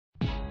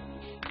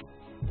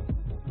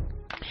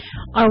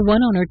Our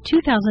one-owner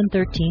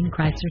 2013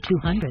 Chrysler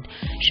 200,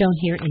 shown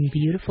here in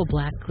beautiful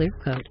black clear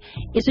coat,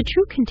 is a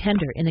true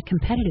contender in the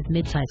competitive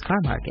midsize car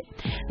market.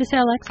 This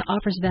LX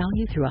offers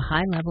value through a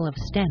high level of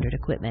standard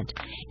equipment.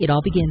 It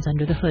all begins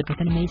under the hood with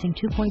an amazing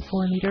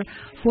 2.4-liter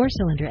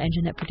four-cylinder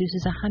engine that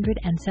produces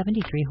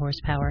 173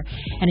 horsepower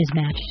and is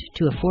matched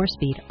to a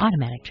 4-speed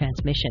automatic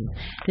transmission.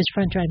 This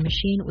front-drive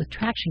machine with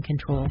traction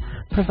control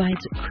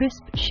provides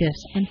crisp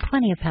shifts and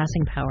plenty of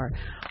passing power,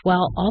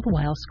 while all the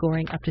while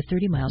scoring up to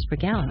 30 miles per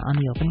gallon on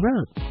the open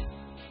road.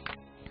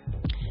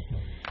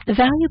 The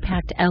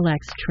value-packed LX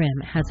trim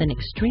has an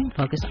extreme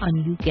focus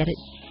on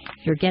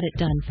your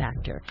get-it-done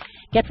factor.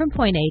 Get from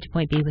point A to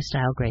point B with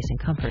style, grace, and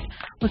comfort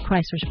with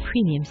Chrysler's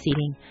premium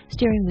seating,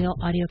 steering wheel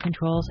audio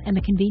controls, and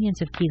the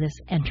convenience of keyless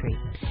entry.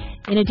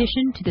 In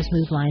addition to the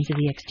smooth lines of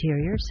the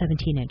exterior,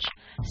 17-inch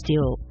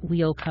steel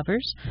wheel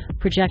covers,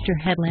 projector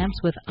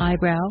headlamps with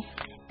eyebrow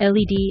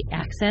LED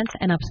accents,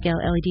 and upscale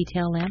LED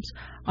tail lamps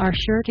are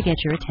sure to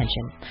get your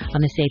attention.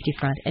 On the safety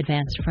front,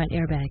 advanced front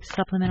airbags,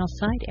 supplemental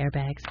side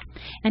airbags,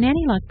 and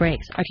anti-lock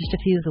brakes are just a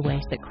few of the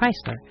ways that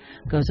Chrysler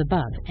goes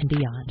above and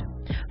beyond.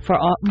 For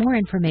more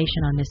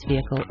information on this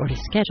vehicle or to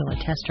schedule a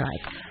test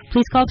drive,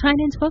 please call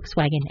Tynan's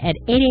Volkswagen at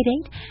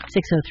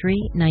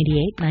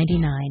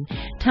 888-603-9899.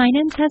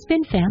 Tynan's has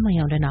been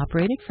family-owned and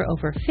operated for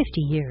over 50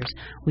 years.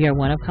 We are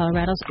one of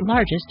Colorado's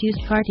largest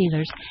used car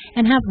dealers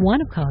and have one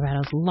of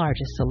Colorado's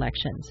largest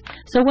selections.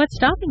 So what's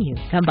stopping you?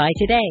 Come by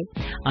today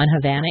on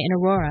Havana in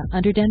Aurora,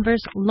 under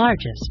Denver's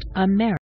largest American